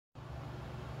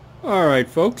Alright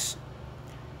folks,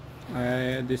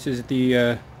 this is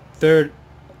the third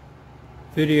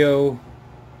video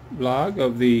vlog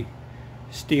of the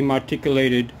steam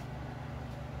articulated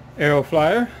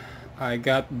aeroflyer. I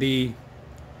got the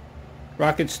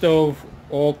rocket stove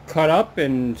all cut up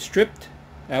and stripped.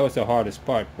 That was the hardest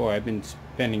part. Boy, I've been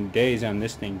spending days on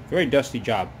this thing. Very dusty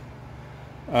job.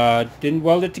 Didn't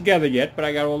weld it together yet, but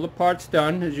I got all the parts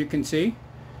done, as you can see.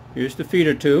 Here's the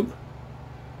feeder tube.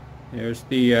 There's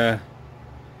the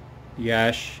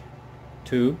ash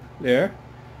tube there,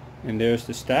 and there's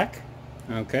the stack.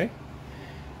 Okay,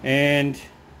 and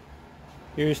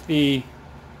here's the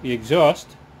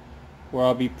exhaust where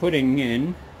I'll be putting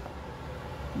in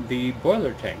the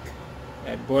boiler tank.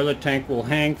 That boiler tank will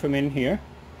hang from in here.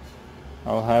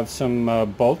 I'll have some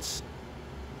bolts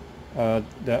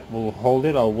that will hold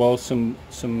it. I'll weld some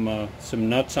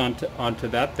nuts onto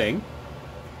that thing,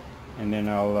 and then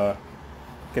I'll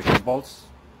get the bolts,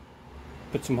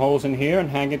 put some holes in here and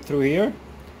hang it through here.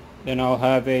 Then I'll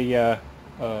have an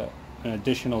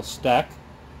additional stack,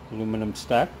 aluminum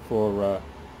stack, for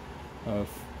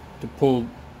to pull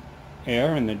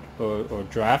air and or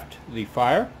draft the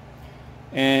fire.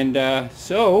 And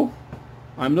so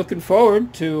I'm looking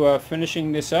forward to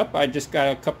finishing this up. I just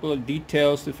got a couple of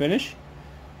details to finish,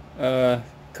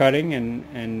 cutting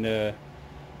and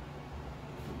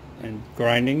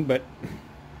grinding, but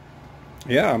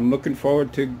yeah, I'm looking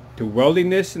forward to welding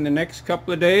this in the next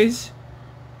couple of days,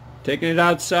 taking it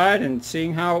outside and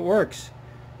seeing how it works.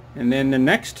 And then the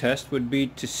next test would be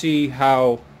to see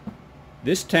how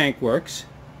this tank works.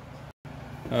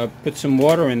 Put some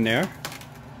water in there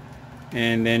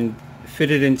and then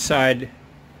fit it inside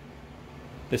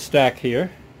the stack here,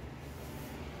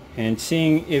 and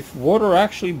seeing if water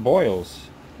actually boils.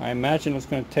 I imagine it's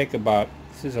going to take about,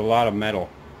 this is a lot of metal.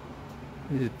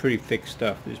 This is pretty thick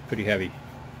stuff. This is pretty heavy.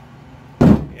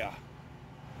 Yeah.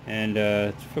 And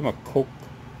it's from a Coke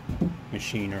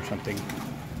machine or something.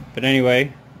 But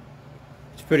anyway,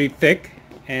 it's pretty thick,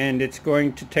 and it's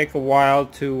going to take a while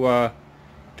to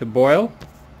boil.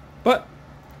 But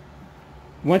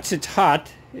once it's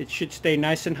hot, it should stay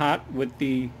nice and hot with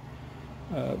the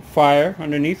fire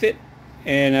underneath it.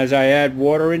 And as I add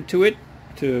water into it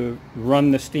to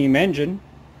run the steam engine,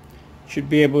 should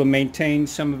be able to maintain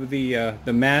some of the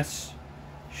mass,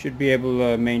 should be able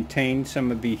to maintain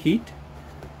some of the heat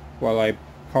while I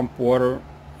pump water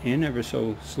in ever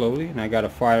so slowly. And I got a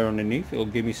fire underneath. It'll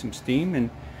give me some steam, and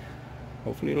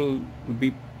hopefully it'll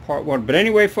be part one. But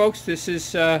anyway folks, this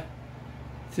is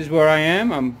where I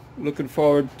am. I'm looking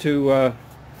forward to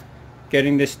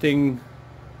getting this thing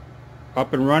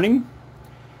up and running,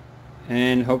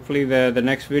 and hopefully the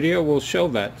next video will show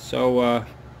that. So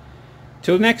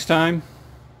till next time.